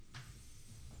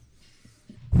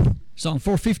Song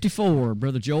 454,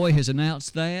 Brother Joy has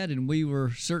announced that, and we were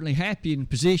certainly happy in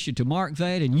position to mark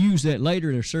that and use that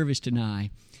later in our service tonight.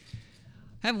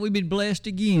 Haven't we been blessed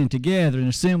again to gather and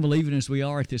assemble even as we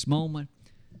are at this moment?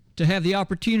 To have the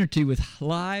opportunity with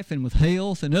life and with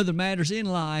health and other matters in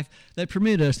life that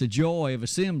permit us the joy of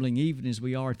assembling even as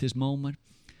we are at this moment.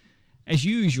 As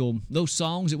usual, those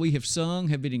songs that we have sung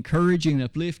have been encouraging and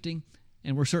uplifting,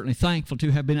 and we're certainly thankful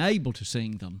to have been able to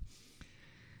sing them.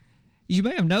 You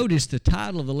may have noticed the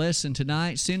title of the lesson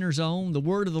tonight, Sinner's Own, the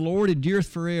Word of the Lord endureth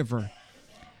forever.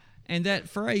 And that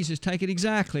phrase is taken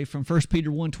exactly from 1 Peter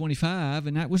 1:25,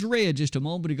 and that was read just a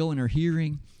moment ago in our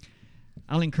hearing.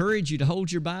 I'll encourage you to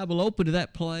hold your Bible open to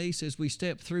that place as we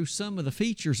step through some of the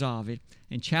features of it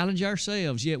and challenge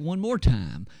ourselves yet one more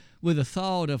time with a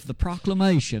thought of the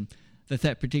proclamation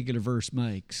that particular verse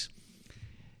makes.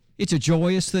 It's a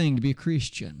joyous thing to be a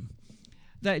Christian.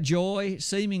 That joy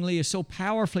seemingly is so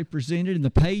powerfully presented in the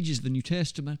pages of the New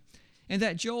Testament, and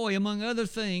that joy, among other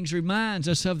things, reminds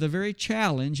us of the very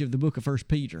challenge of the book of 1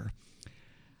 Peter.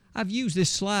 I've used this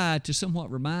slide to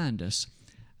somewhat remind us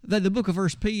that the book of 1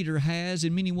 Peter has,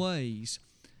 in many ways,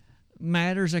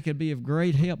 matters that could be of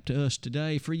great help to us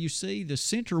today. For you see, the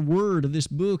center word of this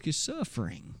book is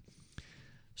suffering.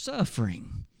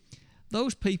 Suffering.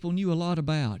 Those people knew a lot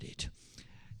about it.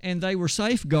 And they were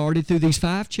safeguarded through these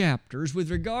 5 chapters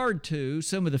with regard to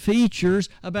some of the features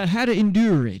about how to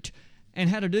endure it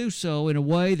and how to do so in a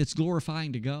way that's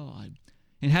glorifying to God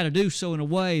and how to do so in a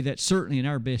way that's certainly in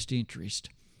our best interest.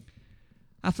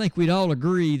 I think we'd all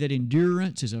agree that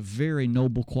endurance is a very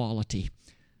noble quality.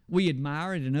 We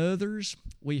admire it in others.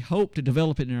 We hope to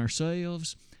develop it in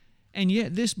ourselves. And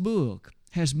yet this book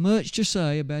has much to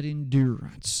say about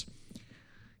endurance,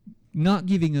 not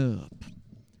giving up,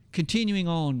 continuing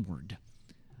onward,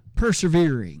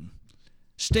 persevering,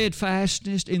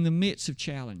 steadfastness in the midst of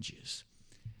challenges.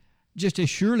 Just as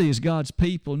surely as God's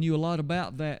people knew a lot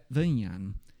about that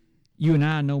then, you and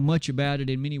I know much about it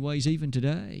in many ways even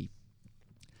today.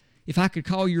 If I could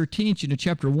call your attention to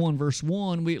chapter 1, verse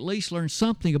 1, we at least learn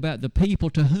something about the people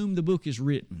to whom the book is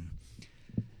written.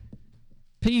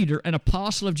 Peter, an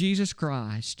apostle of Jesus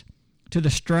Christ, to the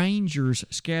strangers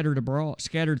scattered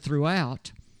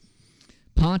throughout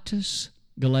Pontus,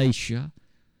 Galatia,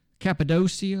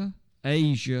 Cappadocia,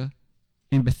 Asia,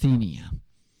 and Bithynia.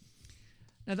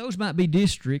 Now, those might be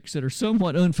districts that are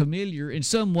somewhat unfamiliar in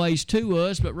some ways to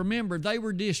us, but remember, they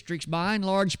were districts by and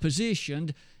large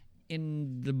positioned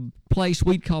in the place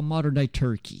we'd call modern-day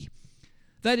Turkey.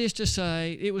 That is to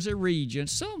say, it was a region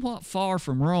somewhat far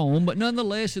from Rome, but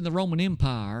nonetheless in the Roman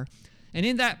Empire. And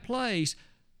in that place,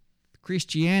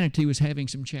 Christianity was having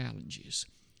some challenges.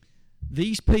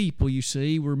 These people, you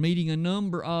see, were meeting a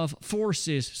number of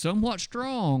forces, somewhat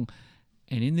strong,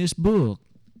 and in this book,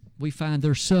 we find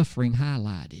their suffering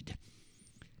highlighted.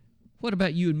 What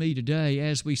about you and me today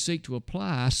as we seek to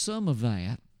apply some of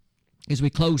that? As we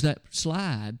close that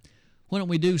slide, why don't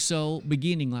we do so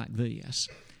beginning like this?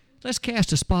 Let's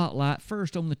cast a spotlight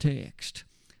first on the text.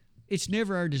 It's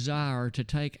never our desire to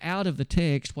take out of the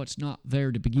text what's not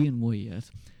there to begin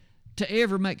with, to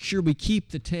ever make sure we keep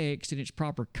the text in its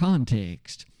proper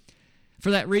context.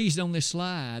 For that reason on this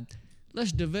slide,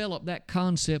 let's develop that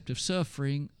concept of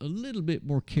suffering a little bit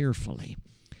more carefully.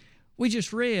 We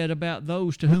just read about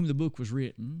those to whom the book was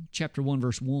written, chapter 1,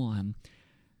 verse 1.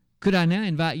 Could I now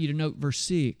invite you to note verse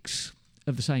 6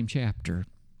 of the same chapter?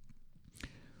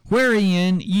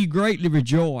 Wherein ye greatly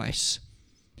rejoice,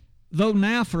 though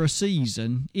now for a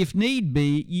season, if need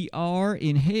be, ye are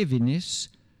in heaviness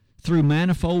through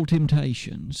manifold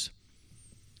temptations.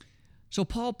 So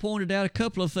Paul pointed out a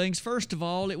couple of things. First of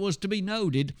all, it was to be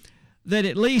noted that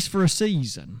at least for a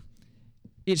season,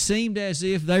 it seemed as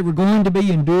if they were going to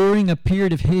be enduring a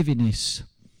period of heaviness.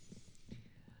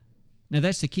 Now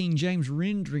that's the King James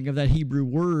rendering of that Hebrew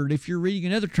word. If you're reading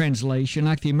another translation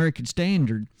like the American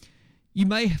Standard, you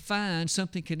may find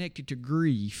something connected to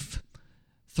grief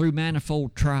through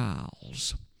manifold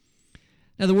trials.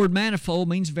 Now the word manifold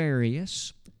means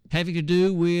various, having to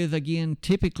do with, again,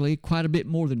 typically quite a bit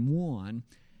more than one.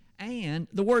 And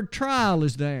the word trial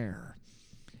is there.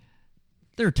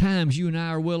 There are times you and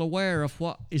I are well aware of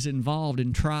what is involved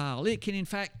in trial. It can, in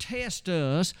fact, test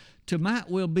us to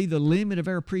might well be the limit of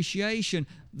our appreciation,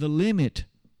 the limit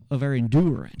of our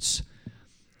endurance.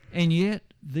 And yet,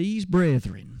 these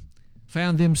brethren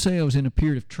found themselves in a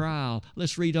period of trial.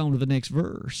 Let's read on to the next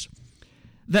verse.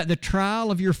 That the trial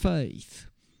of your faith,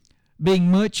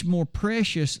 being much more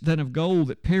precious than of gold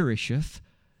that perisheth,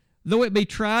 though it be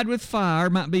tried with fire,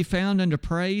 might be found unto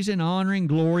praise and honor and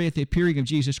glory at the appearing of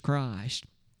Jesus Christ.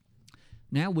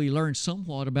 Now we learn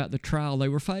somewhat about the trial they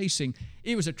were facing.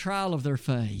 It was a trial of their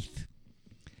faith.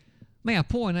 May I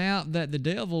point out that the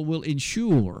devil will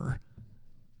ensure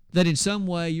that in some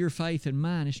way your faith and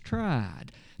mine is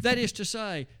tried. That is to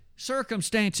say,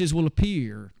 circumstances will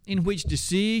appear in which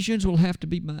decisions will have to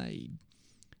be made.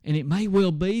 And it may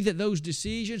well be that those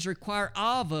decisions require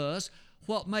of us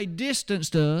what may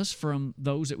distance us from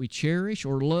those that we cherish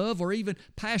or love, or even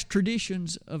past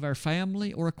traditions of our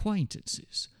family or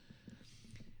acquaintances.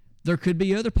 There could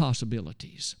be other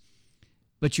possibilities.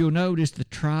 But you'll notice the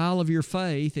trial of your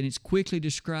faith, and it's quickly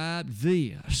described,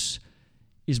 this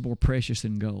is more precious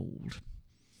than gold.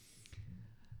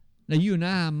 Now, you and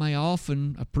I may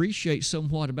often appreciate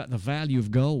somewhat about the value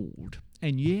of gold,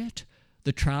 and yet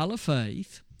the trial of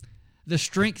faith, the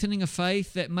strengthening of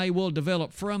faith that may well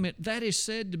develop from it, that is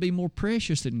said to be more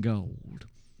precious than gold.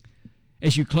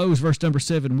 As you close verse number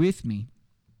 7 with me,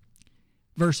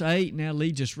 verse 8 now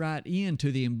leads us right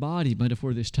into the embodiment of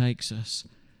where this takes us.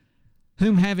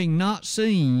 Whom having not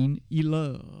seen, ye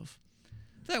love.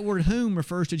 That word whom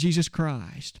refers to Jesus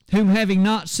Christ. Whom having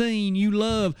not seen, you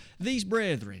love. These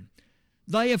brethren,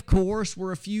 they of course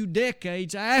were a few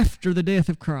decades after the death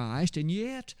of Christ, and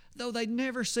yet, though they'd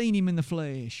never seen Him in the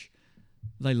flesh,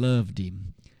 they loved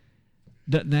Him.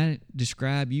 Doesn't that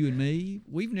describe you and me?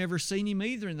 We've never seen Him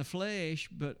either in the flesh,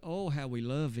 but oh, how we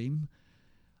love Him.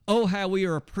 Oh, how we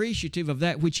are appreciative of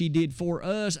that which He did for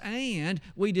us, and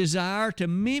we desire to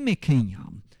mimic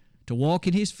Him, to walk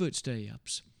in His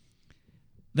footsteps.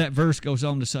 That verse goes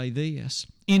on to say this,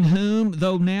 in whom,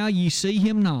 though now ye see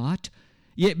Him not,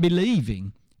 yet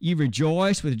believing, ye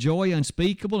rejoice with joy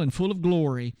unspeakable and full of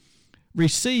glory,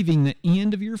 receiving the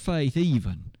end of your faith,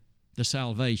 even the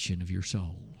salvation of your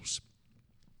souls.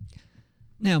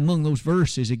 Now, among those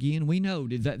verses, again, we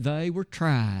noted that they were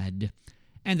tried,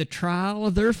 and the trial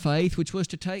of their faith, which was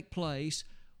to take place,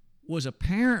 was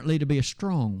apparently to be a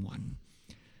strong one.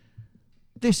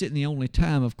 This isn't the only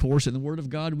time, of course, in the Word of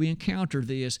God we encounter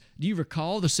this. Do you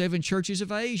recall the 7 churches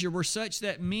of Asia were such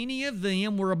that many of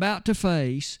them were about to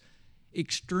face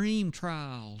extreme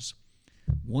trials?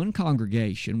 One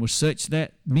congregation was such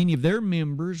that many of their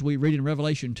members, we read in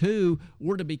Revelation 2,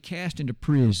 were to be cast into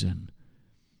prison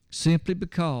simply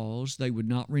because they would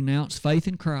not renounce faith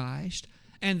in Christ,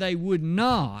 and they would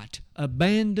not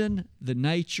abandon the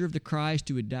nature of the Christ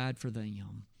who had died for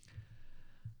them.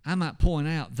 I might point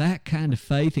out that kind of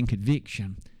faith and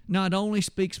conviction not only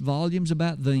speaks volumes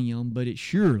about them, but it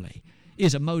surely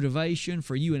is a motivation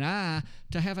for you and I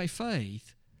to have a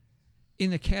faith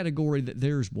in the category that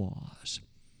theirs was.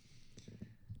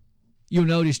 You'll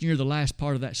notice near the last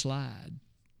part of that slide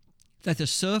that the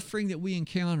suffering that we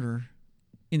encounter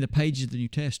in the pages of the New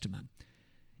Testament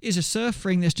is a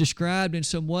suffering that's described in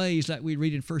some ways like we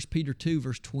read in 1 Peter 2,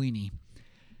 verse 20.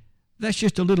 That's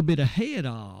just a little bit ahead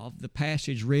of the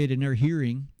passage read in their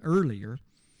hearing earlier.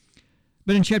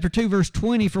 But in chapter 2, verse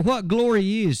 20, for what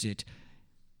glory is it,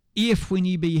 if when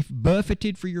ye be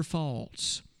buffeted for your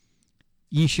faults,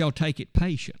 ye shall take it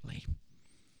patiently?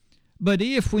 But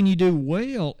if when ye do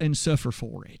well and suffer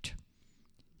for it,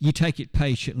 ye take it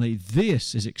patiently,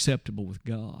 this is acceptable with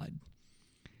God.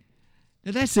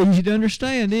 Now that's easy to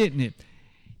understand, isn't it?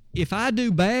 If I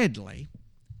do badly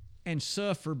and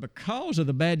suffer because of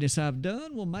the badness I've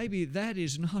done, well, maybe that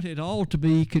is not at all to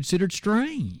be considered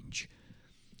strange.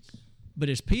 But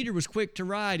as Peter was quick to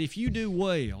write, if you do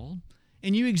well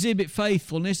and you exhibit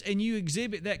faithfulness and you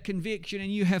exhibit that conviction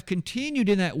and you have continued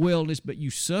in that wellness, but you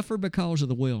suffer because of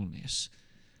the wellness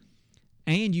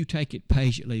and you take it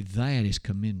patiently, that is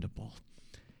commendable.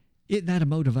 Isn't that a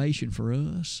motivation for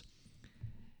us?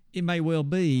 It may well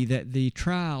be that the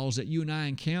trials that you and I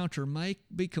encounter may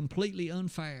be completely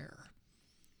unfair.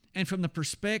 And from the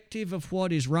perspective of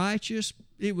what is righteous,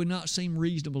 it would not seem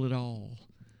reasonable at all.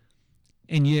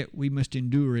 And yet we must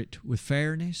endure it with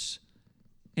fairness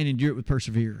and endure it with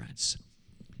perseverance.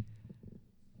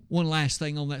 One last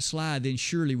thing on that slide then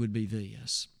surely would be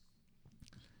this.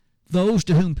 Those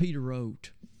to whom Peter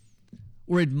wrote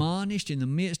were admonished in the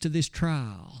midst of this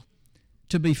trial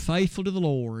to be faithful to the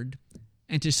Lord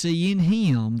and to see in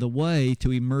Him the way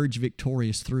to emerge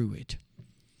victorious through it.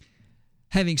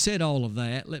 Having said all of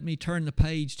that, let me turn the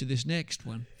page to this next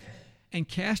one and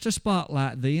cast a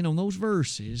spotlight then on those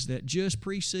verses that just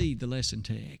precede the lesson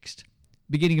text.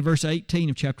 Beginning in verse 18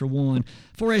 of chapter 1,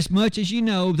 for as much as ye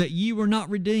know that ye were not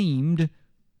redeemed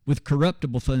with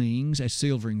corruptible things as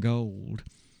silver and gold,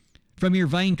 from your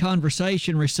vain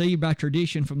conversation received by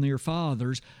tradition from your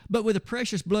fathers, but with the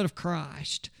precious blood of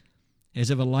Christ, as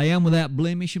of a lamb without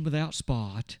blemish and without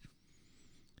spot,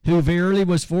 who verily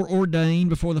was foreordained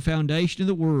before the foundation of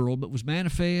the world, but was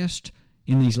manifest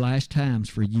in these last times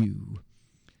for you,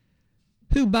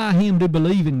 who by Him do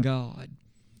believe in God,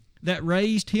 that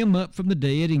raised him up from the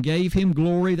dead and gave him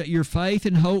glory, that your faith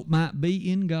and hope might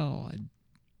be in God.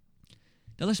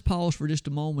 Now let's pause for just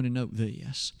a moment and note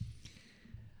this.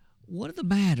 One of the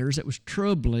matters that was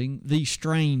troubling these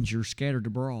strangers scattered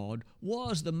abroad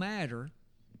was the matter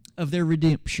of their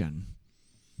redemption.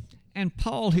 And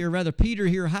Paul here, rather Peter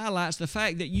here, highlights the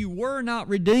fact that you were not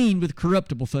redeemed with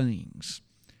corruptible things.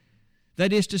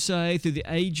 That is to say, through the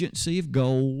agency of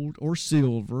gold or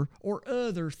silver or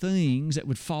other things that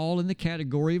would fall in the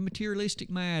category of materialistic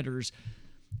matters,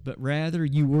 but rather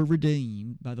you were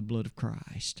redeemed by the blood of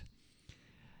Christ.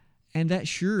 And that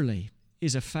surely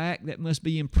is a fact that must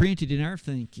be imprinted in our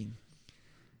thinking.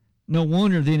 No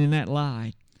wonder then in that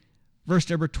light, verse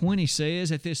number 20 says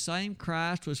that this same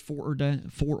Christ was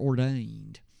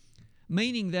foreordained,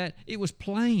 meaning that it was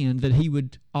planned that he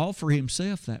would offer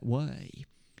himself that way.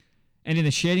 And in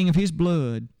the shedding of his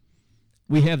blood,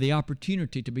 we have the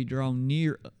opportunity to be drawn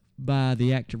near by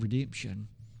the act of redemption.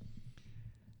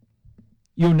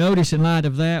 You'll notice in light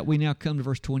of that, we now come to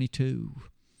verse 22.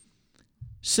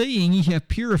 Seeing ye have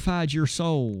purified your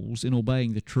souls in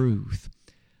obeying the truth.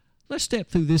 Let's step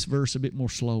through this verse a bit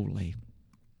more slowly.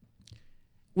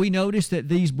 We notice that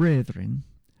these brethren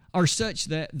are such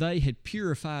that they had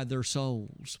purified their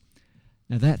souls.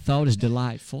 Now that thought is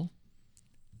delightful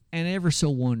and ever so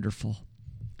wonderful,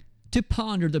 to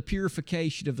ponder the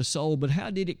purification of the soul. But how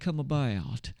did it come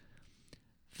about?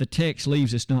 The text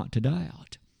leaves us not to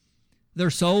doubt. Their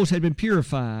souls had been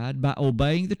purified by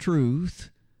obeying the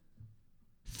truth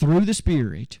through the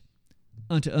Spirit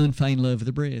unto unfeigned love of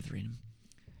the brethren.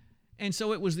 And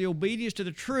so it was the obedience to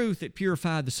the truth that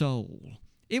purified the soul.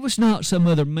 It was not some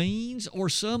other means or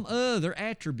some other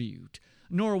attribute,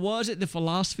 nor was it the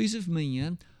philosophies of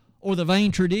men or the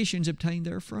vain traditions obtained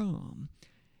therefrom.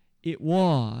 It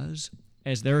was,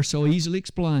 as there so easily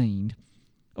explained,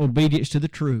 obedience to the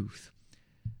truth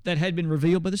that had been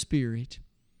revealed by the Spirit.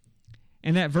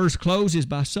 And that verse closes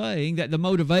by saying that the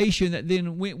motivation that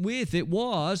then went with it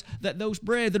was that those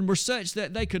brethren were such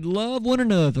that they could love one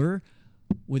another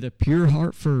with a pure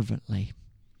heart fervently.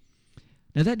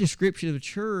 Now that description of the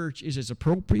church is as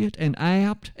appropriate and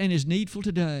apt and as needful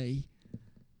today,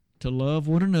 to love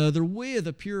one another with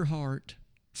a pure heart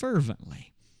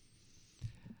fervently.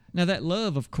 Now that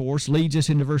love, of course, leads us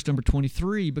into verse number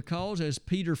 23, because as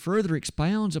Peter further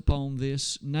expounds upon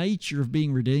this nature of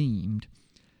being redeemed,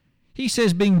 he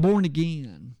says, being born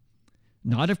again,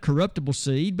 not of corruptible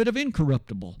seed, but of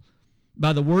incorruptible,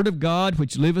 by the word of God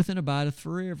which liveth and abideth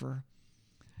forever.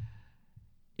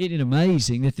 Isn't it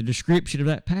amazing that the description of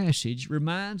that passage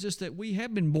reminds us that we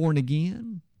have been born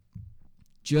again,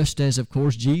 just as, of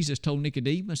course, Jesus told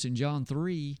Nicodemus in John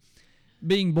 3,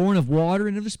 being born of water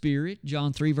and of the Spirit,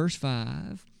 John 3, verse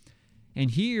 5.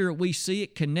 And here we see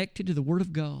it connected to the Word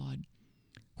of God,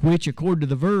 which, according to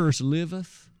the verse,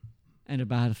 liveth and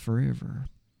abideth forever.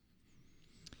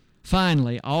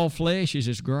 Finally, all flesh is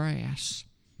as grass,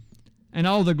 and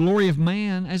all the glory of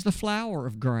man as the flower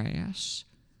of grass.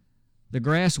 The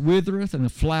grass withereth, and the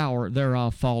flower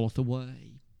thereof falleth away.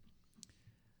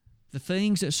 The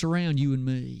things that surround you and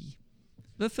me,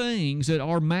 the things that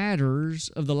are matters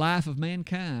of the life of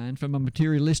mankind from a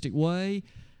materialistic way,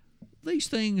 these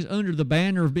things under the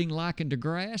banner of being likened to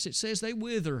grass, it says they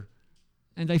wither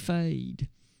and they fade.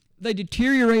 They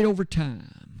deteriorate over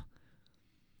time.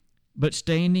 But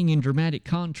standing in dramatic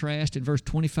contrast in verse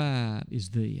 25 is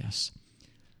this.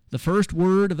 The first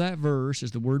word of that verse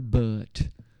is the word but.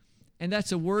 And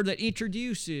that's a word that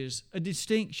introduces a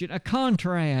distinction, a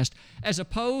contrast, as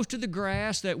opposed to the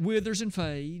grass that withers and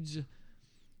fades.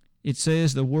 It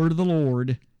says, the word of the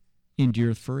Lord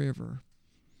endureth forever.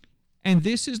 And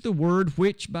this is the word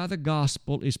which by the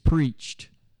gospel is preached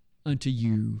unto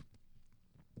you.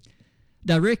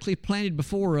 Directly planted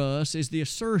before us is the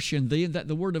assertion then that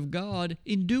the Word of God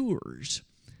endures.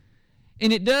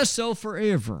 And it does so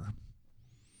forever.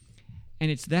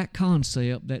 And it's that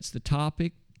concept that's the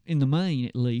topic, in the main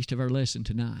at least, of our lesson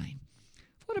tonight.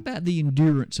 What about the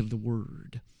endurance of the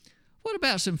Word? What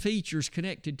about some features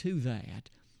connected to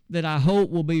that I hope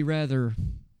will be rather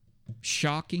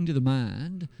shocking to the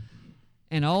mind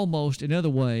and almost in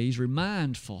other ways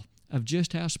remindful of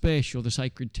just how special the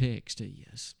sacred text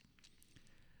is?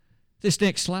 This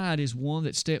next slide is one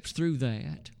that steps through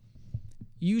that,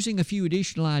 using a few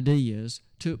additional ideas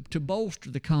to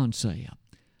bolster the concept,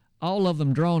 all of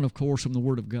them drawn, of course, from the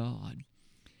Word of God.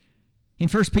 In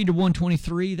 1 Peter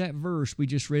 1:23, that verse we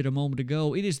just read a moment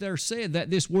ago, it is there said that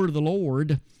this word of the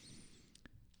Lord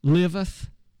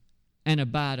liveth and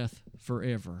abideth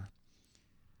forever.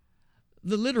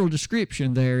 The literal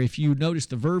description there, if you notice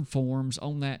the verb forms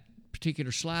on that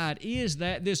particular slide, is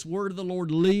that this word of the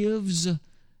Lord lives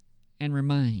and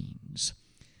remains.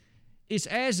 It's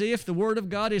as if the Word of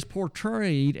God is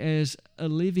portrayed as a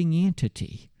living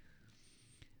entity.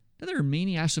 Now, there are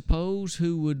many, I suppose,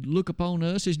 who would look upon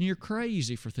us as near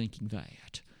crazy for thinking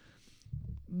that.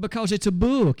 Because it's a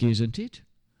book, isn't it?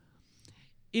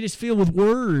 It is filled with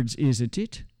words, isn't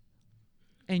it?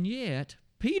 And yet,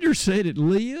 Peter said it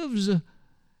lives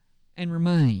and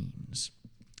remains.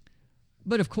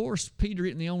 But of course, Peter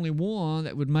isn't the only one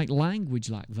that would make language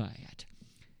like that.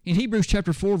 In Hebrews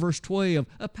chapter 4, verse 12,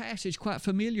 a passage quite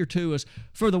familiar to us,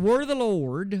 for the word of the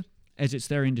Lord, as it's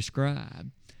therein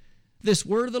described, this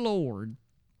word of the Lord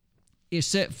is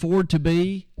set forward to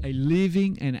be a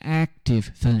living and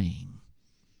active thing.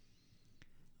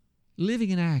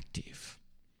 Living and active.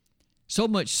 So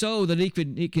much so that it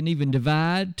can even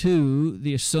divide to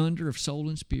the asunder of soul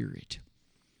and spirit.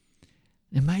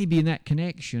 And maybe in that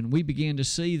connection, we begin to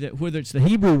see that whether it's the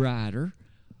Hebrew writer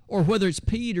or whether it's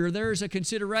Peter, there's a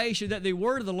consideration that the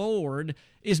word of the Lord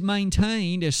is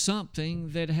maintained as something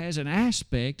that has an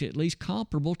aspect at least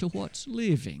comparable to what's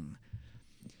living.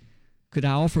 Could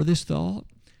I offer this thought?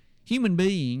 Human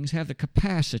beings have the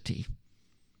capacity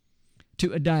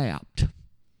to adapt,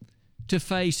 to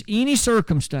face any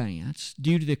circumstance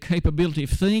due to the capability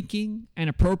of thinking and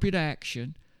appropriate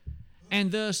action,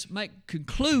 and thus make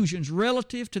conclusions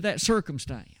relative to that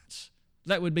circumstance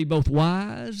that would be both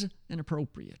wise and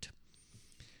appropriate.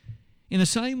 In the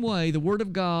same way, the Word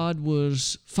of God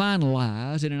was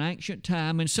finalized in an ancient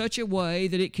time in such a way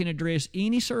that it can address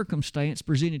any circumstance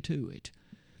presented to it.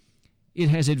 It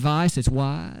has advice that's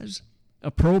wise,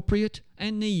 appropriate,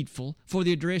 and needful for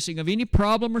the addressing of any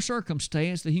problem or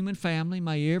circumstance the human family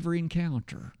may ever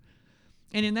encounter.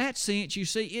 And in that sense, you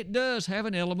see, it does have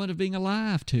an element of being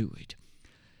alive to it.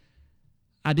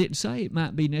 I didn't say it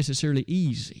might be necessarily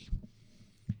easy.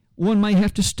 One may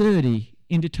have to study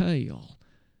in detail.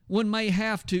 One may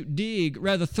have to dig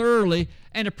rather thoroughly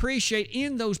and appreciate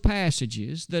in those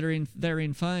passages that are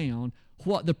therein found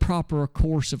what the proper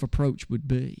course of approach would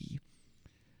be.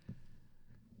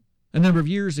 A number of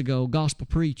years ago, gospel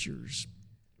preachers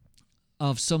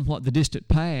of somewhat the distant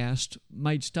past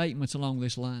made statements along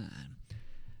this line.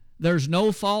 There's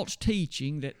no false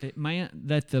teaching that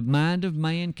the mind of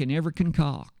man can ever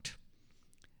concoct,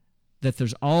 that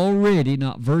there's already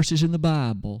not verses in the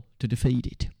Bible to defeat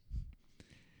it.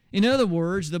 In other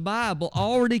words, the Bible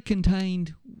already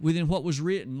contained within what was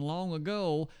written long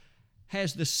ago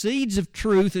has the seeds of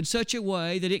truth in such a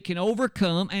way that it can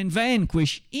overcome and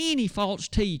vanquish any false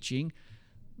teaching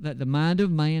that the mind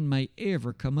of man may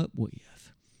ever come up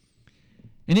with.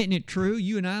 And isn't it true?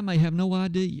 You and I may have no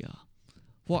idea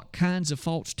what kinds of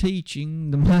false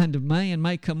teaching the mind of man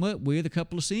may come up with a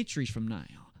couple of centuries from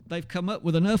now. They've come up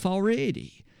with enough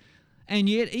already. And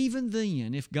yet, even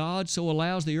then, if God so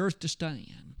allows the earth to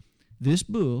stand, this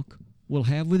book will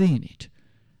have within it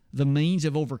the means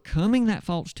of overcoming that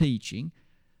false teaching,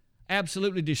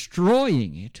 absolutely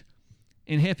destroying it,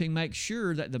 and helping make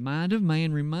sure that the mind of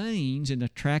man remains in the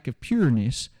track of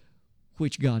pureness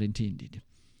which God intended.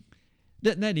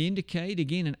 Doesn't that indicate,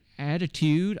 again, an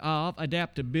attitude of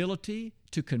adaptability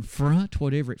to confront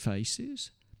whatever it faces?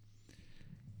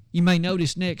 You may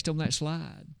notice next on that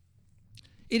slide,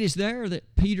 it is there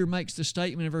that Peter makes the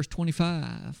statement in verse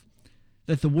 25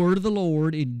 that the word of the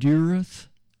Lord endureth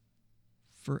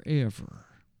forever.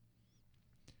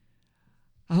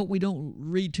 I hope we don't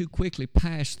read too quickly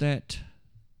past that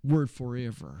word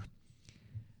forever.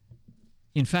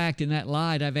 In fact, in that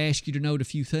light, I've asked you to note a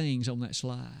few things on that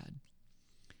slide.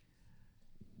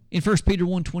 In 1 Peter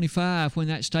 1:25, when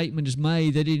that statement is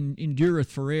made that it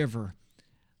endureth forever,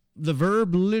 the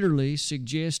verb literally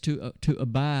suggests to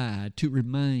abide, to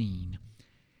remain.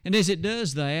 And as it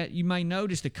does that, you may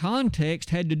notice the context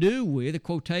had to do with a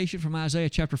quotation from Isaiah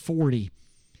chapter 40.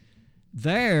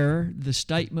 There, the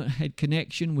statement had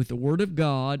connection with the Word of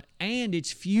God and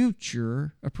its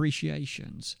future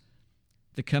appreciations,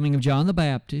 the coming of John the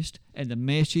Baptist and the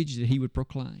message that he would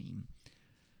proclaim.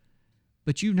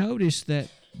 But you notice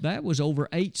that was over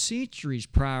 8 centuries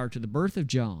prior to the birth of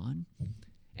John,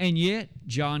 and yet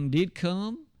John did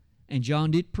come and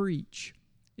John did preach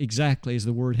exactly as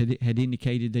the Word had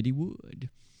indicated that he would.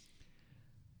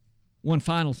 One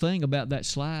final thing about that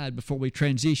slide before we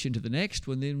transition to the next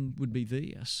one then would be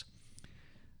this.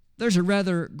 There's a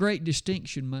rather great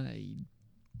distinction made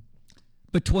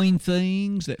between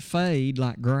things that fade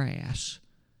like grass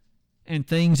and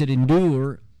things that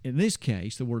endure, in this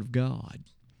case, the Word of God.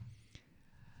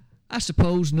 I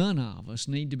suppose none of us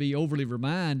need to be overly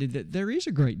reminded that there is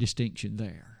a great distinction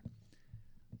there.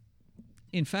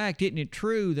 In fact, isn't it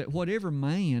true that whatever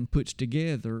man puts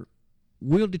together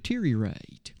will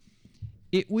deteriorate?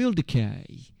 It will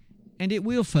decay, and it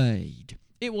will fade.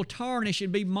 It will tarnish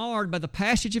and be marred by the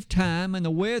passage of time and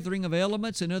the weathering of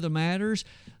elements and other matters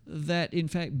that, in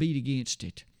fact, beat against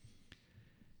it.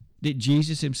 Did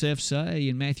Jesus himself say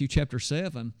in Matthew chapter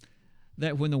 7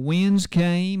 that when the winds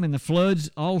came and the floods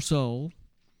also,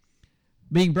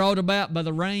 being brought about by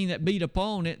the rain that beat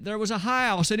upon it, there was a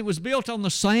house, and it was built on the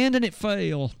sand, and it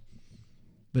fell.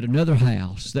 But another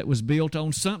house that was built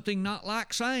on something not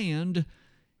like sand,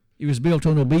 it was built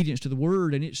on obedience to the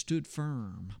Word, and it stood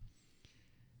firm.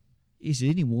 Is it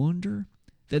any wonder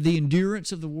that the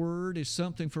endurance of the Word is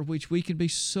something for which we can be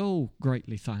so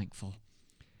greatly thankful?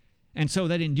 And so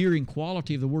that enduring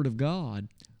quality of the Word of God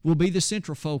will be the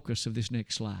central focus of this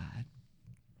next slide.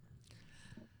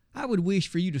 I would wish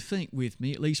for you to think with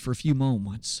me, at least for a few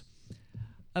moments,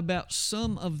 about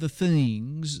some of the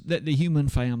things that the human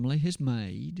family has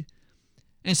made,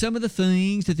 and some of the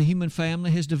things that the human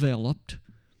family has developed,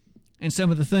 and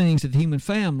some of the things that the human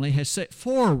family has set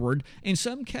forward, in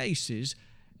some cases,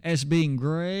 as being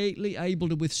greatly able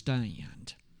to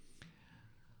withstand.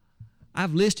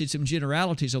 I've listed some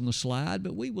generalities on the slide,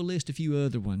 but we will list a few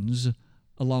other ones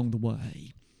along the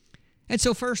way. And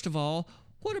so first of all,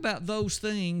 what about those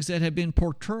things that have been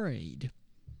portrayed,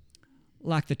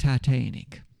 like the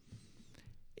Titanic?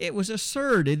 It was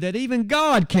asserted that even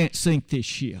God can't sink this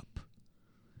ship.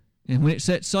 And when it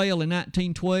set sail in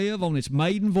 1912 on its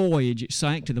maiden voyage, it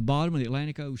sank to the bottom of the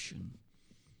Atlantic Ocean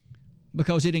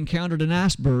because it encountered an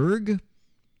iceberg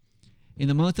in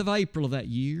the month of April of that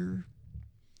year.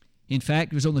 In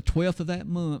fact, it was on the 12th of that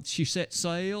month. She set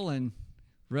sail, and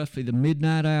roughly the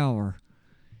midnight hour.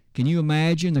 Can you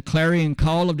imagine the clarion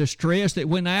call of distress that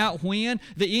went out when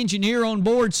the engineer on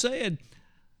board said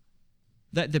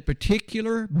that the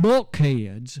particular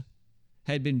bulkheads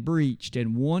had been breached,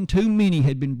 and one too many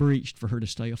had been breached for her to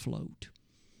stay afloat?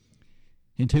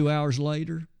 And 2 hours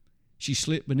later, she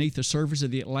slipped beneath the surface of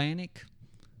the Atlantic.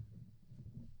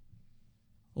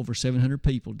 Over 700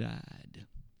 people died.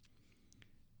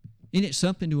 Isn't it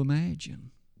something to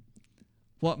imagine?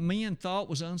 What men thought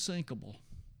was unsinkable,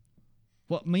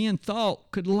 what men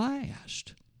thought could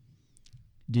last,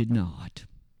 did not.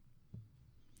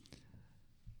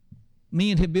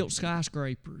 Men had built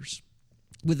skyscrapers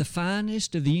with the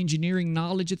finest of the engineering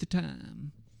knowledge at the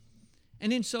time.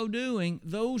 And in so doing,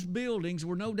 those buildings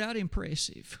were no doubt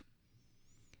impressive.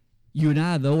 You and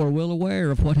I, though, are well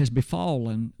aware of what has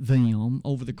befallen them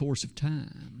over the course of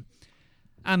time.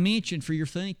 I mentioned for your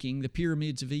thinking the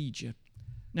pyramids of Egypt.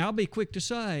 Now, I'll be quick to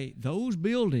say, those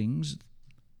buildings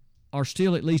are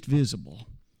still at least visible.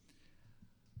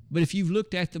 But if you've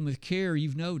looked at them with care,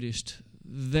 you've noticed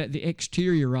that the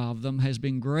exterior of them has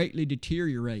been greatly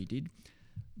deteriorated.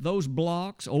 Those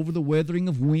blocks, over the weathering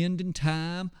of wind and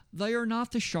time, they are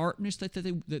not the sharpness that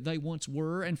they once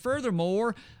were. And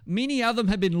furthermore, many of them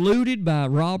have been looted by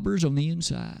robbers on the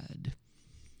inside.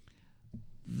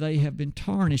 They have been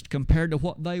tarnished compared to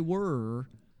what they were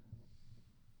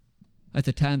at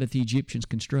the time that the Egyptians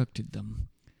constructed them.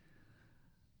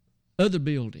 Other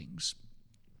buildings,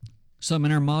 some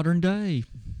in our modern day,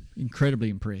 incredibly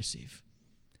impressive.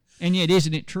 And yet,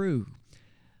 isn't it true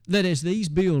that as these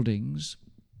buildings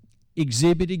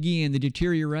exhibit again the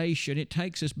deterioration, it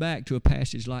takes us back to a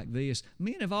passage like this.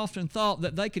 Men have often thought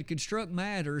that they could construct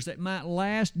matters that might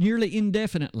last nearly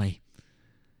indefinitely.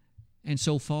 And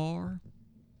so far,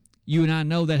 you and I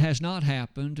know that has not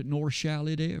happened, nor shall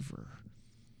it ever.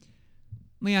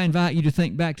 May I invite you to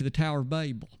think back to the Tower of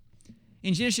Babel.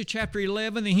 In Genesis chapter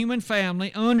 11, the human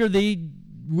family, under the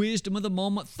wisdom of the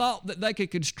moment, thought that they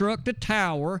could construct a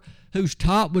tower whose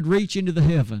top would reach into the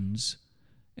heavens.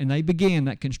 And they began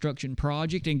that construction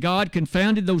project, and God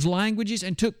confounded those languages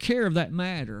and took care of that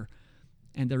matter.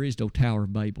 And there is no Tower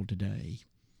of Babel today.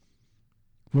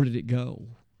 Where did it go?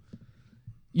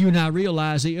 You and I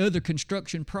realize the other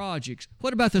construction projects.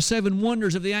 What about the 7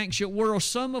 wonders of the ancient world,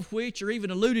 some of which are even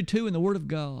alluded to in the Word of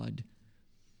God?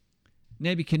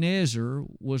 Nebuchadnezzar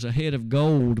was a head of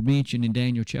gold mentioned in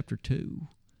Daniel chapter 2.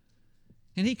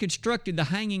 And he constructed the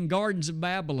Hanging Gardens of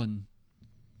Babylon.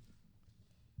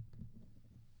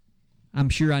 I'm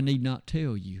sure I need not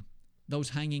tell you,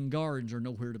 those hanging gardens are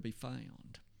nowhere to be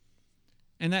found.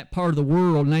 And that part of the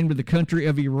world, named the country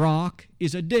of Iraq,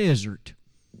 is a desert,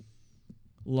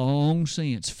 long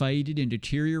since faded and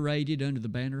deteriorated under the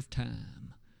banner of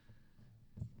time.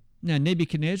 Now,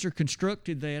 Nebuchadnezzar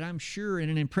constructed that, I'm sure, in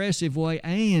an impressive way,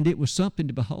 and it was something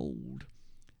to behold.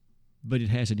 But it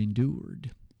hasn't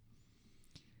endured.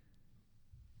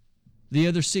 The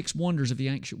other 6 wonders of the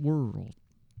ancient world.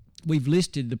 We've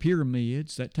listed the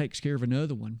pyramids. That takes care of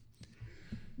another one.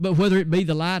 But whether it be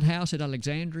the lighthouse at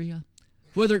Alexandria,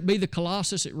 whether it be the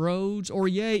Colossus at Rhodes or,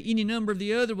 yea, any number of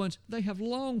the other ones, they have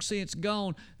long since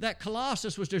gone. That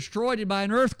Colossus was destroyed by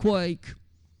an earthquake.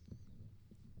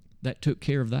 That took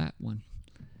care of that one.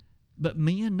 But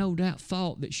men no doubt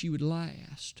thought that she would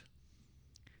last.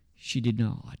 She did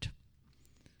not.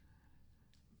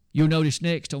 You'll notice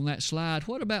next on that slide,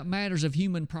 what about matters of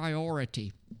human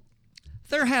priority?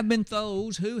 There have been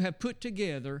those who have put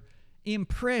together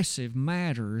impressive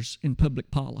matters in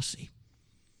public policy.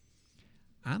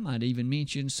 I might even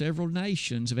mention several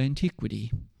nations of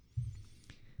antiquity.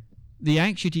 The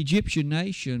ancient Egyptian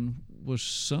nation was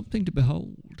something to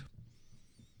behold.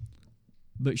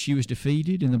 But she was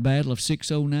defeated in the Battle of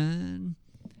 609,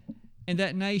 and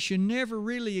that nation never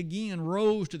really again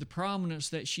rose to the prominence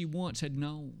that she once had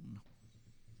known.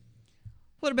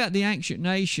 What about the ancient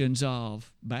nations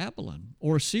of Babylon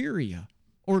or Syria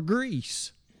or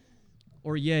Greece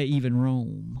or, yea, even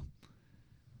Rome?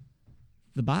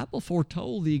 The Bible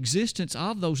foretold the existence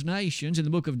of those nations in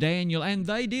the book of Daniel, and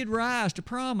they did rise to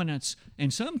prominence, in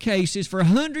some cases for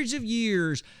hundreds of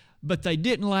years, but they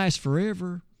didn't last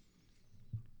forever.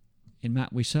 And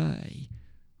might we say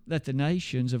that the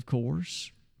nations, of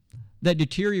course, that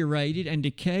deteriorated and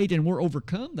decayed and were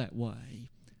overcome that way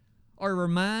are a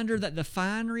reminder that the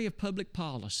finery of public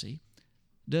policy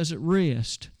doesn't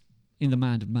rest in the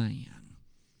mind of man.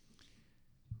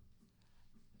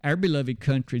 Our beloved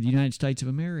country, the United States of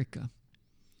America,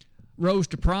 rose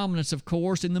to prominence, of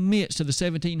course, in the midst of the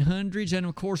 1700s and,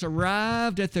 of course,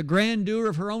 arrived at the grandeur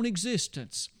of her own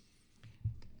existence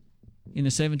in the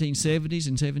 1770s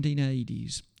and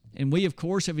 1780s. And we, of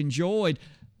course, have enjoyed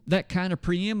that kind of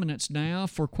preeminence now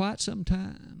for quite some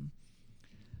time.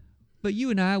 But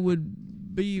you and I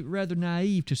would be rather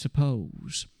naive to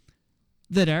suppose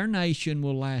that our nation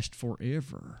will last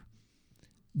forever.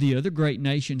 The other great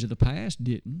nations of the past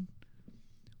didn't.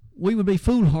 We would be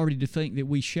foolhardy to think that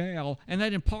we shall, and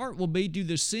that in part will be due to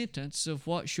the sentence of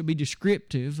what shall be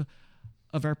descriptive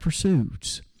of our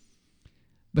pursuits.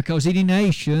 Because any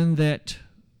nation that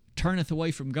turneth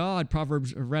away from God,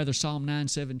 Proverbs, or rather Psalm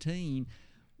 9:17,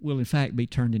 will in fact be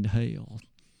turned into hell.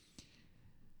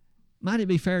 Might it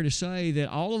be fair to say that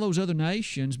all of those other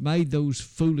nations made those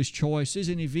foolish choices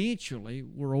and eventually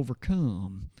were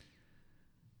overcome?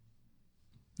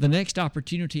 The next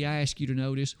opportunity I ask you to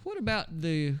notice, what about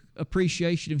the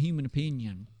appreciation of human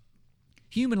opinion,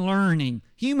 human learning,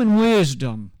 human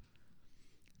wisdom?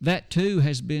 That too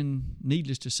has been,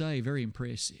 needless to say, very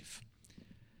impressive.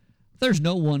 There's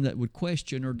no one that would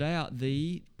question or doubt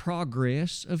the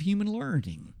progress of human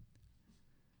learning,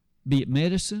 be it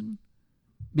medicine,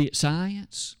 be it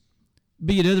science,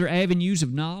 be it other avenues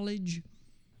of knowledge.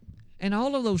 And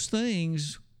all of those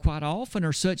things quite often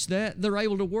are such that they're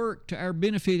able to work to our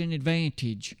benefit and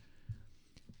advantage.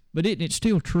 But isn't it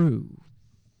still true?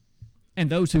 And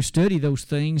those who study those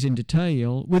things in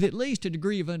detail, with at least a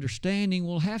degree of understanding,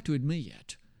 will have to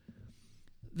admit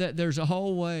that there's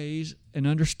always an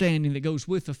understanding that goes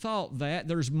with the thought that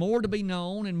there's more to be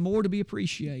known and more to be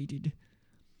appreciated.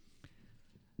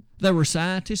 There were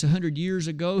scientists 100 years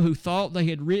ago who thought they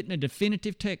had written a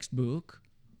definitive textbook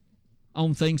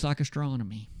on things like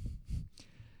astronomy.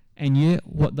 And yet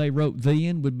what they wrote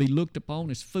then would be looked upon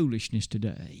as foolishness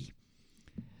today.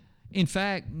 In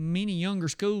fact, many younger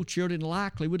school children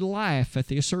likely would laugh at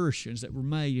the assertions that were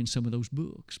made in some of those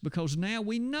books, because now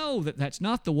we know that that's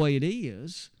not the way it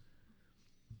is.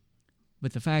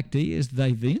 But the fact is,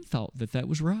 they then thought that that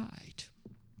was right.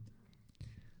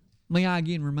 May I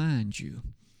again remind you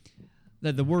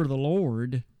that the word of the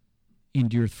Lord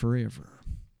endureth forever.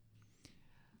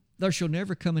 There shall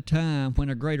never come a time when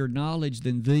a greater knowledge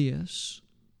than this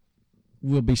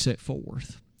will be set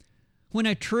forth, when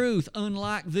a truth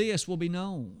unlike this will be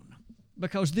known,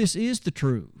 because this is the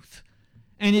truth,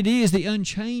 and it is the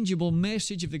unchangeable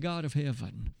message of the God of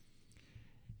heaven.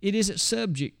 It isn't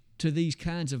subject to these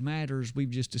kinds of matters we've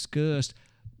just discussed,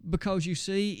 because you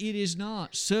see, it is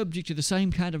not subject to the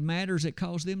same kind of matters that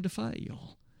cause them to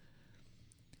fail.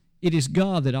 It is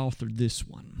God that authored this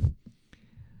one.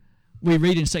 We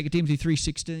read in 2 Timothy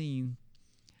 3:16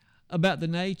 about the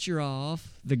nature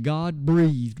of the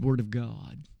God-breathed Word of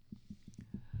God.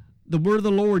 The word of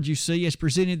the Lord, you see, as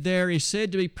presented there, is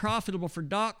said to be profitable for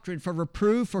doctrine, for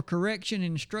reproof, for correction,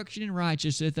 and instruction in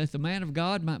righteousness, that the man of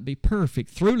God might be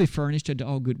perfect, thoroughly furnished unto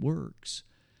all good works.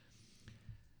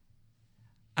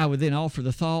 I would then offer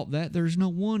the thought that there's no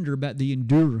wonder about the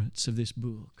endurance of this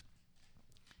book.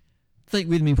 Think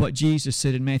with me what Jesus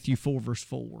said in Matthew 4, verse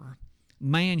 4.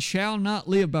 Man shall not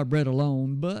live by bread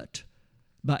alone, but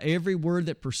by every word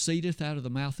that proceedeth out of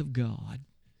the mouth of God.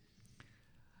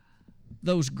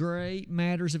 Those great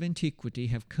matters of antiquity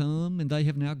have come and they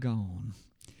have now gone.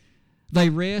 They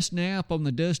rest now upon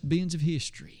the dustbins of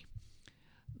history.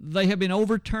 They have been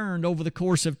overturned over the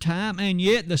course of time, and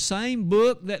yet the same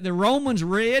book that the Romans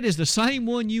read is the same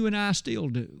one you and I still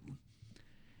do.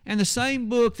 And the same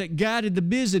book that guided the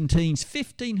Byzantines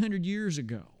 1,500 years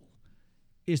ago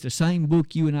is the same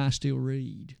book you and I still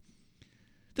read.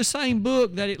 The same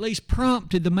book that at least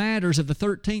prompted the matters of the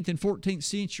 13th and 14th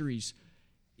centuries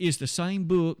is the same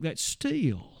book that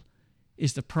still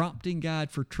is the prompting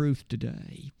guide for truth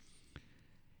today.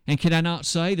 And can I not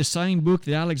say the same book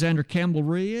that Alexander Campbell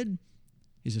read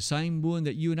is the same one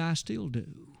that you and I still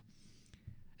do?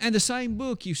 And the same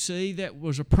book, you see, that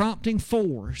was a prompting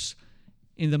force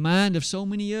in the mind of so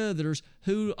many others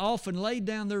who often laid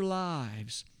down their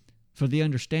lives for the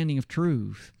understanding of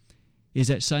truth is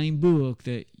that same book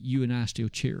that you and I still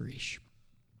cherish.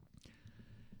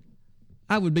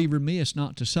 I would be remiss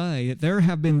not to say that there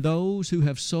have been those who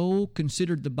have so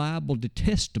considered the Bible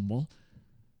detestable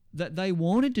that they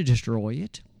wanted to destroy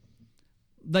it.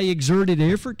 They exerted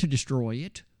effort to destroy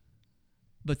it,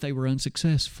 but they were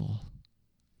unsuccessful.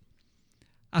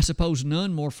 I suppose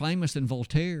none more famous than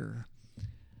Voltaire,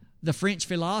 the French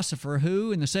philosopher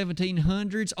who, in the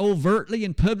 1700s, overtly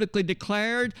and publicly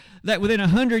declared that within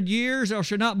 100 years there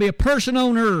should not be a person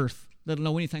on earth that'll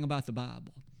know anything about the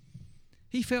Bible.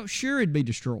 He felt sure it'd be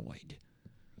destroyed.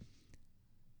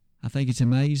 I think it's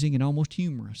amazing and almost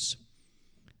humorous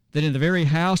that in the very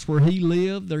house where he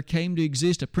lived, there came to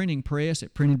exist a printing press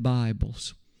that printed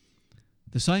Bibles.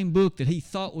 The same book that he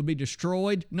thought would be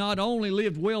destroyed not only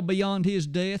lived well beyond his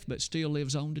death, but still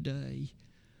lives on today.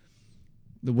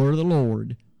 The word of the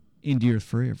Lord endureth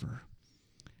forever.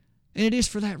 And it is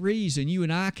for that reason you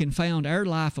and I can found our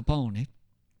life upon it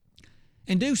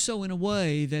and do so in a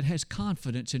way that has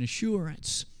confidence and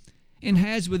assurance and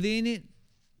has within it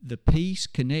the peace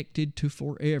connected to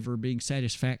forever being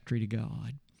satisfactory to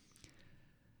God.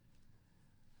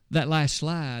 That last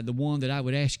slide, the one that I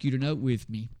would ask you to note with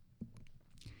me,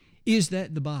 is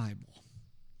that the Bible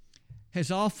has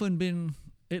often been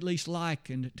at least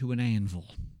likened to an anvil.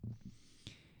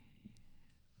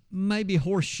 Maybe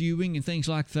horseshoeing and things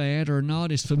like that are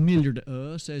not as familiar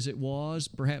to us as it was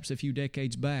perhaps a few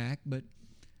decades back, but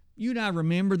you and I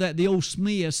remember that the old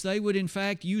smiths, they would in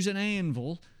fact use an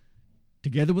anvil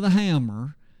together with a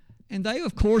hammer, and they,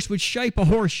 of course, would shape a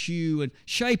horseshoe and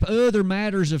shape other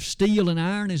matters of steel and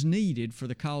iron as needed for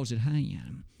the cause at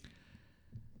hand.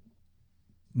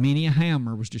 Many a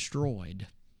hammer was destroyed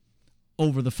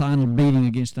over the final beating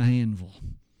against the anvil.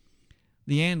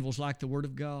 The anvil's like the Word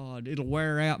of God. It'll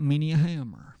wear out many a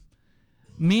hammer.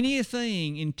 Many a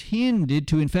thing intended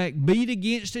to, in fact, beat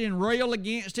against it and rail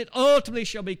against it ultimately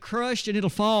shall be crushed and it'll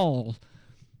fall.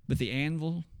 But the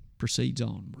anvil proceeds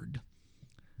onward,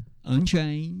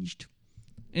 unchanged,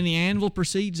 and the anvil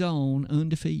proceeds on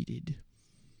undefeated.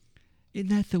 Isn't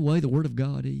that the way the Word of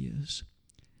God is?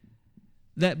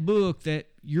 That book that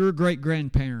your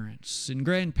great-grandparents and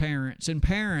grandparents and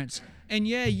parents, and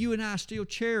yeah, you and I still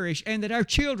cherish, and that our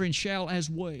children shall as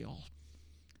well,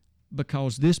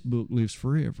 because this book lives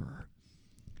forever.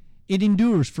 It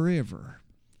endures forever.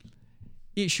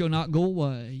 It shall not go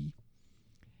away.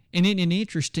 And isn't it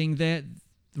interesting that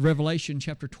Revelation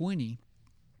chapter 20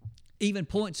 even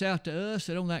points out to us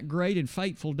that on that great and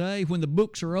fateful day when the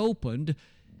books are opened,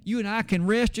 you and I can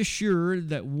rest assured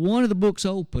that one of the books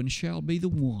opened shall be the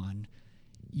one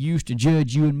used to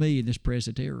judge you and me in this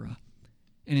present era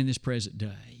and in this present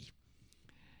day.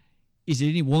 Is it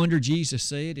any wonder Jesus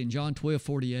said in John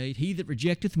 12:48, "He that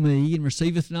rejecteth me and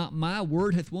receiveth not my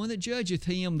word hath one that judgeth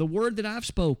him. The word that I've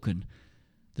spoken,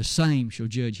 the same shall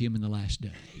judge him in the last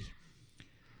day."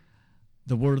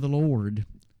 The word of the Lord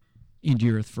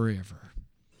endureth forever.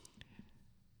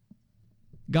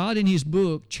 God in His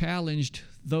book challenged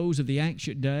those of the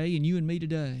ancient day and you and me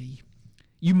today.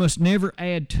 You must never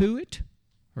add to it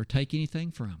or take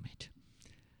anything from it.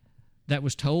 That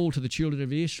was told to the children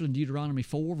of Israel in Deuteronomy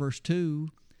 4, verse 2,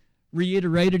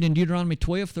 reiterated in Deuteronomy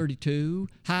 12:32,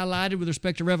 highlighted with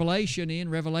respect to Revelation in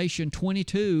Revelation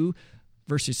 22,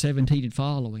 verses 17 and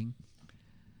following.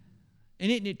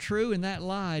 And isn't it true in that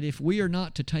light, if we are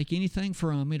not to take anything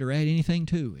from it or add anything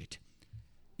to it,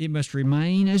 it must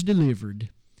remain as delivered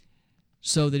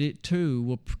so that it too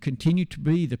will continue to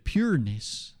be the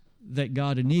pureness that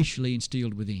God initially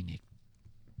instilled within it.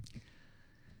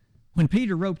 When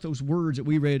Peter wrote those words that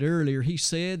we read earlier, he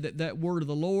said that that word of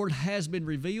the Lord has been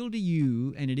revealed to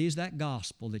you, and it is that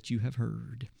gospel that you have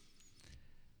heard.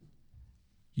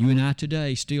 You and I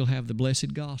today still have the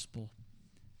blessed gospel.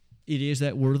 It is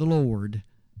that word of the Lord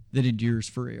that endures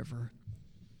forever.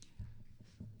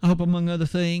 I hope, among other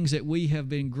things, that we have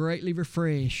been greatly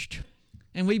refreshed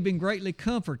and we've been greatly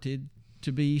comforted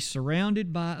to be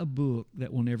surrounded by a book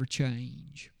that will never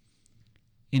change,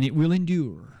 and it will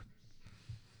endure.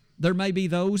 There may be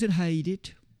those that hate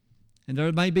it, and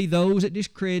there may be those that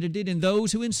discredit it, and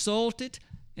those who insult it,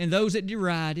 and those that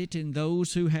deride it, and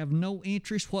those who have no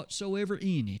interest whatsoever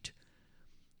in it.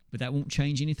 But that won't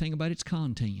change anything about its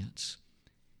contents,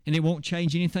 and it won't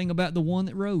change anything about the one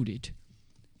that wrote it,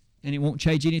 and it won't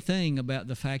change anything about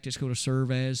the fact it's going to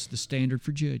serve as the standard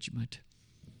for judgment.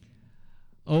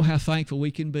 Oh, how thankful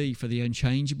we can be for the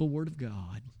unchangeable Word of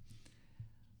God.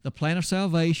 The plan of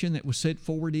salvation that was set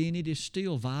forward in it is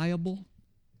still viable,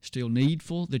 still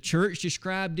needful. The church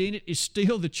described in it is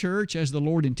still the church as the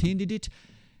Lord intended it,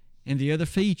 and the other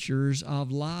features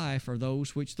of life are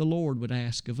those which the Lord would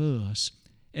ask of us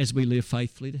as we live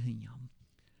faithfully to Him.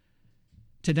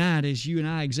 Tonight, as you and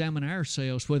I examine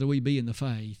ourselves, whether we be in the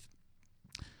faith,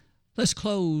 let's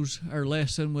close our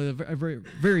lesson with a very,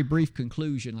 very brief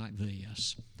conclusion like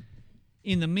this.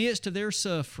 In the midst of their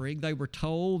suffering, they were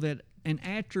told that an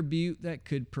attribute that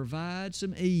could provide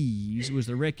some ease was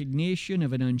the recognition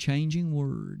of an unchanging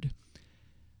Word.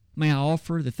 May I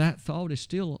offer that thought is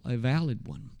still a valid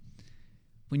one.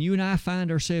 When you and I find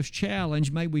ourselves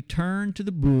challenged, may we turn to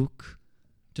the book,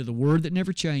 to the Word that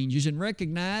never changes, and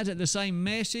recognize that the same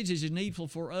message as is needful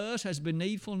for us has been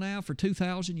needful now for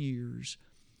 2,000 years.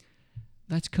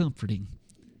 That's comforting.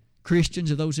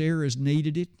 Christians of those eras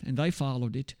needed it, and they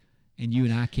followed it, and you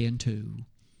and I can too.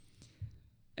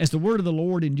 As the word of the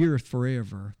Lord endureth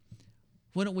forever,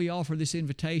 why don't we offer this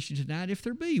invitation tonight, if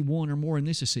there be one or more in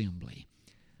this assembly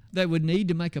that would need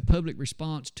to make a public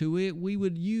response to it, we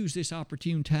would use this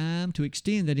opportune time to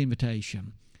extend that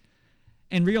invitation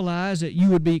and realize that you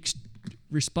would be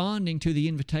responding to the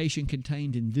invitation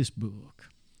contained in this book.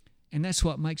 And that's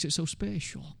what makes it so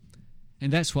special.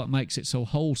 And that's what makes it so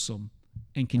wholesome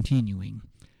and continuing.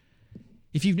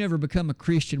 If you've never become a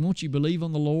Christian, won't you believe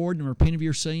on the Lord and repent of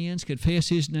your sins, confess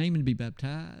His name, and be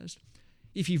baptized?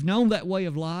 If you've known that way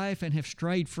of life and have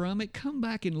strayed from it, come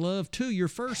back in love to your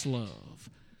first love.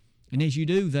 And as you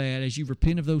do that, as you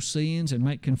repent of those sins and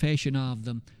make confession of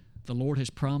them, the Lord has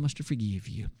promised to forgive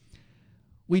you.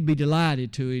 We'd be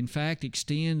delighted to, in fact,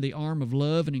 extend the arm of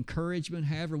love and encouragement,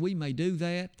 however we may do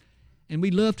that. And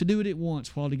we'd love to do it at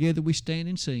once while together we stand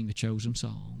and sing the chosen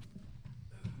song.